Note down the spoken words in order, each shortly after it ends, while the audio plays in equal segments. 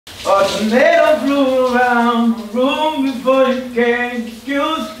But tomato flew around the room before you came.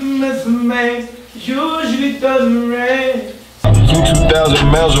 Used to miss a maid, usually doesn't rain. 2,000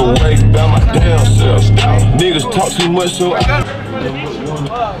 miles away, by my damn self. Niggas talk too much, so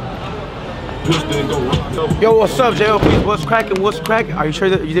Yo, what's up, JLP? What's cracking? What's cracking? Are you sure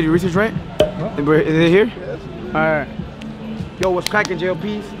that you did your research right? Is it here? Yes. Alright. Yo, what's cracking,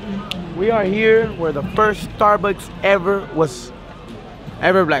 JLPs? We are here where the first Starbucks ever was.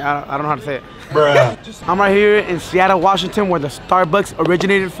 Like, I don't know how to say it. Bruh. I'm right here in Seattle, Washington, where the Starbucks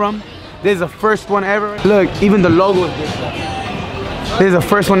originated from. This is the first one ever. Look, even the logo is this. This is the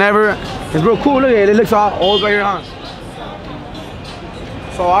first one ever. It's real cool. Look at it. It looks all old right here, huh?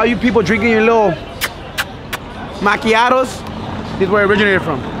 So all you people drinking your little macchiatos, this is where it originated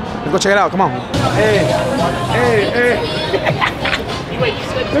from. Let's go check it out. Come on. Hey, hey, hey. Wait, you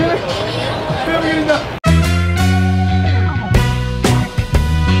said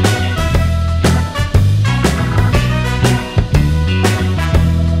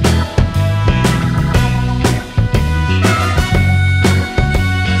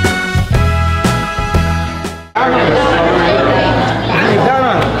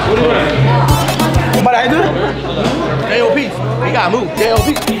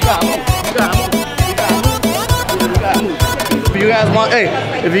If you guys want, hey,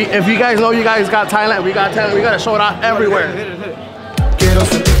 if you guys know you guys got talent, we got talent, we gotta show it out everywhere.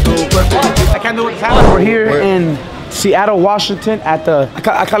 I can't do it. We're here in Seattle, Washington at the,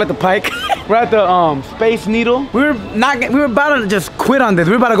 I call it the Pike. We're at the Space Needle. We were about to just quit on this.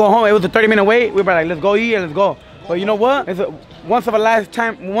 We were about to go home. It was a 30-minute wait. We were about to like, let's go eat and let's go. But you know what? It's a once of a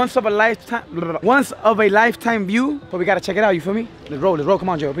lifetime view. But we gotta check it out. You feel me? Let's roll. Come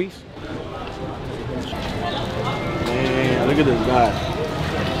on, Joe, peace. Man, look at this guy.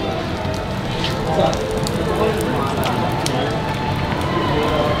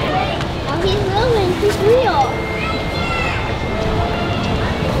 Oh, he's moving. He's real.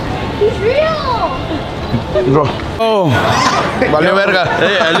 He's real. Bro. Oh. Vale verga.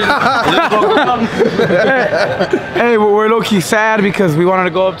 Hey, we're low-key sad because we wanted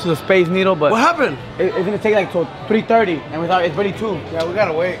to go up to the Space Needle, but what happened? It's gonna take like till 3:30, and we thought it's already 2. Yeah, we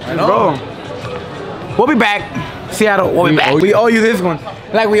gotta wait. I know. Bro, we'll be back. Seattle, we'll be back. We owe you this one.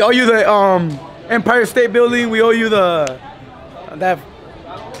 Like we owe you the Empire State Building. We owe you the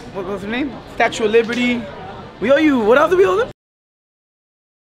what's the name? Statue of Liberty. We owe you. What else do we owe them?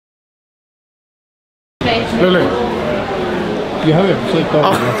 Look. You have it flipped over.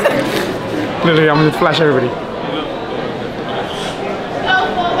 Oh. Literally, I'm gonna flash everybody.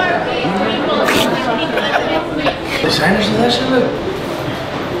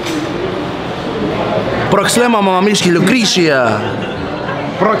 Proxlema mamamiski Lucretia.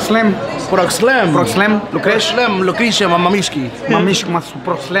 Proxlem, Lucretia mamamiski.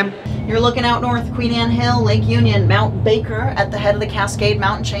 Proxlem. You're looking out north, Queen Anne Hill, Lake Union, Mount Baker at the head of the Cascade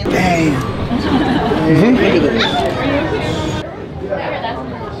Mountain chain. Dang.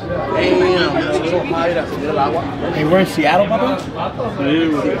 Hey, we're in Seattle, Papa?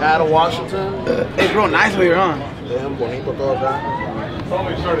 Seattle, Washington. It's real nice over here, huh? Damn bonito todo acá.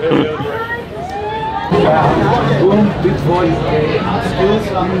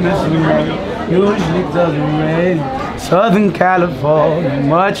 Usually doesn't rain. Southern California,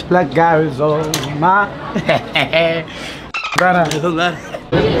 much like Arizona.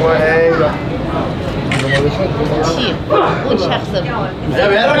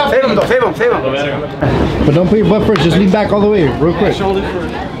 Save him. But don't put your butt first, just lean back all the way, real quick.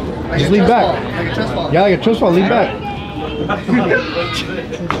 Just lean back. Yeah, like a trust fall, lean back.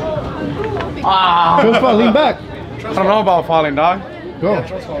 Trust fall, lean back. I don't know about falling, dog. Go.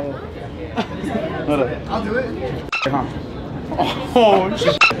 I'll do it. Oh,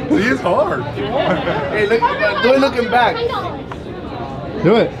 shit. This is hard. Hey, look, do it looking back.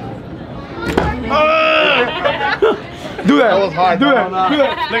 Do it. Do that. That was hard. Do that.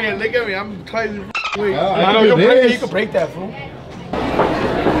 Look at me. I'm crazy. I know you can break that, fool.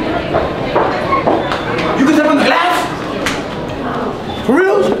 You can step on the glass? For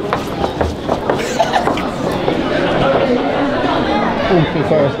real? Oh, so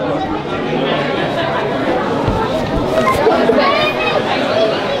sorry.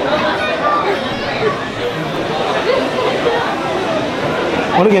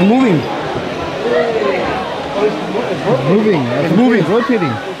 Oh, look, it's moving. It's moving. It's moving. It's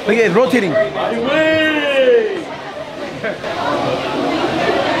rotating. Look, it's rotating.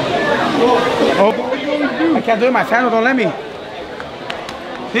 Oh, I can't do it. My sandal don't let me.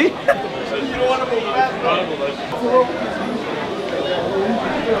 See?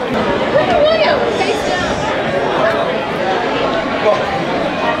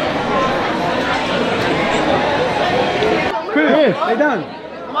 Chris, lay down.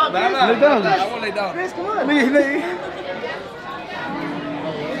 Come on, Chris. Lay down. I won't lay down. Chris, come on.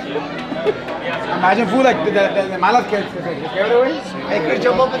 Imagine food like the malas que away. Hey, Chris,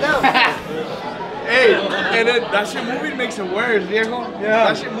 jump up and down. Hey, and then that shit moving makes it worse, Diego.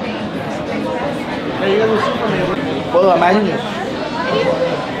 Yeah. That shit moving. Hey, you guys will super me. Well, imagine this.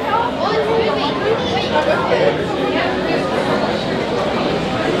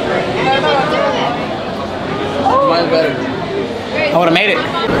 Mine's better. I would have made it. We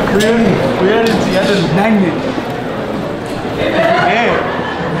had it together magnet.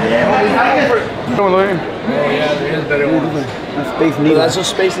 Oh yeah, there is better ones. That's Space No, Needle. that's just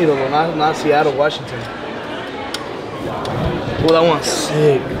Space Needle, though, not Seattle, Washington. Well, that one's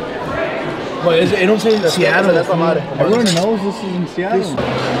sick. But it don't say Seattle. That's not Everyone knows this is in Seattle.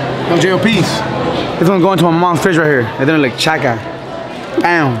 No JLPs. This one's going to my mom's fridge right here. And then like chaca.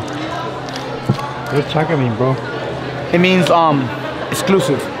 Bam. What's chaca mean, bro? It means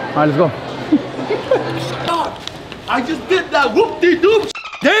exclusive. Alright, let's go. I just did that whoop-de-doop.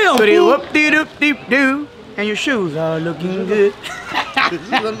 Damn, Pretty fool. whoop-de-doop-de-doo. And your shoes are looking good.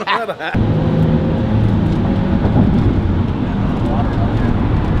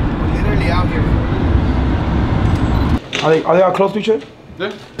 literally out here. Are they all close to each other?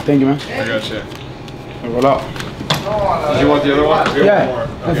 Yeah. Thank you, man. I got you. Roll out. You want the other one? We Yeah. want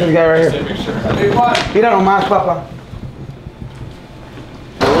more. That's this guy right here. Make sure. Mira nomás, papa.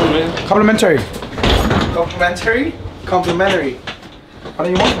 Complimentary. Complimentary? Complimentary. How do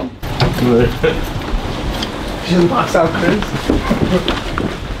you want them? Just box out, Chris.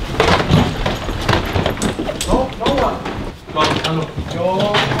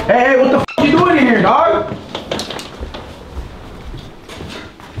 Hey, what the f you doing in here, dog?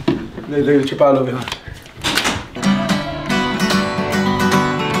 They chip out over here.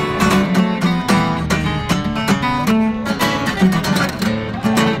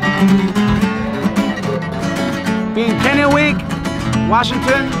 In Kennewick,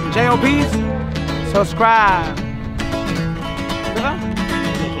 Washington, JOPs, subscribe.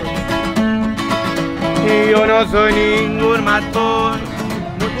 Y yo no soy ningún matón,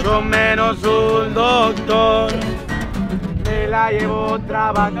 mucho menos un doctor. Me la llevo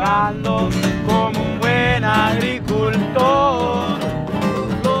trabajando como un buen agricultor.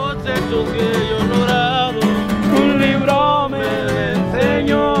 Los hechos que yo he logrado, un libro me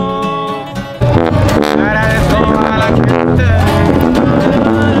enseñó. Agradezco a la gente.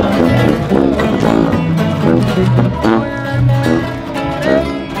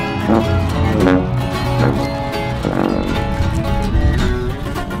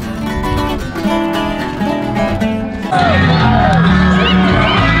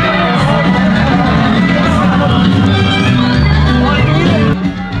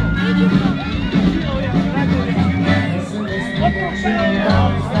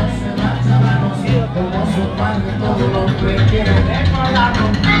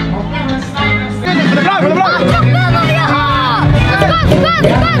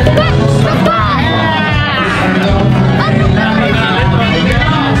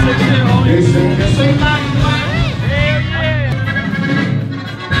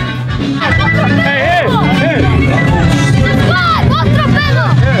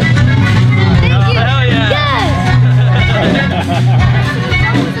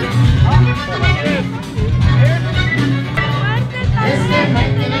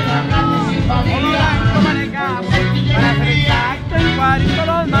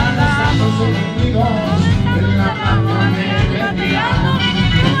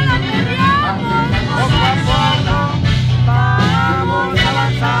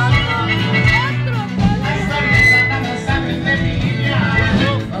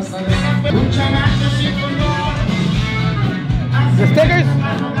 The stickers?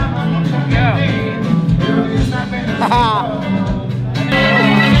 Yeah.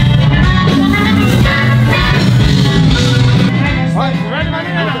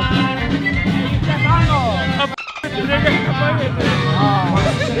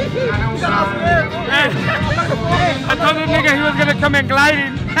 I told the nigga he was gonna come in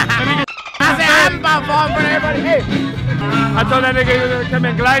gliding. I said I'm about falling for everybody. Hey. I told that nigga he was gonna come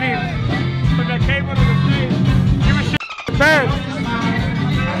in gliding. But that cable to the street. Give a shit in the pants.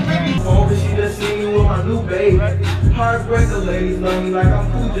 She just seen me with my new babe. Heartbreaker ladies love me like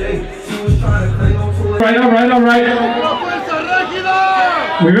I'm Cool J. She was trying to cling on to it. All right.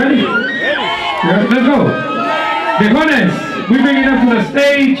 We ready? Yeah, let's go. Dejones, we bring it up to the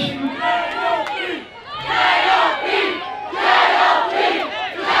stage.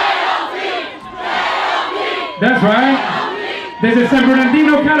 That's right. Desde San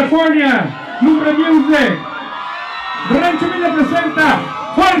Bernardino, California. Lumbre Music. Rancho Villa presenta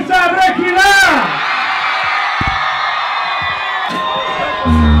Fuerza Régida.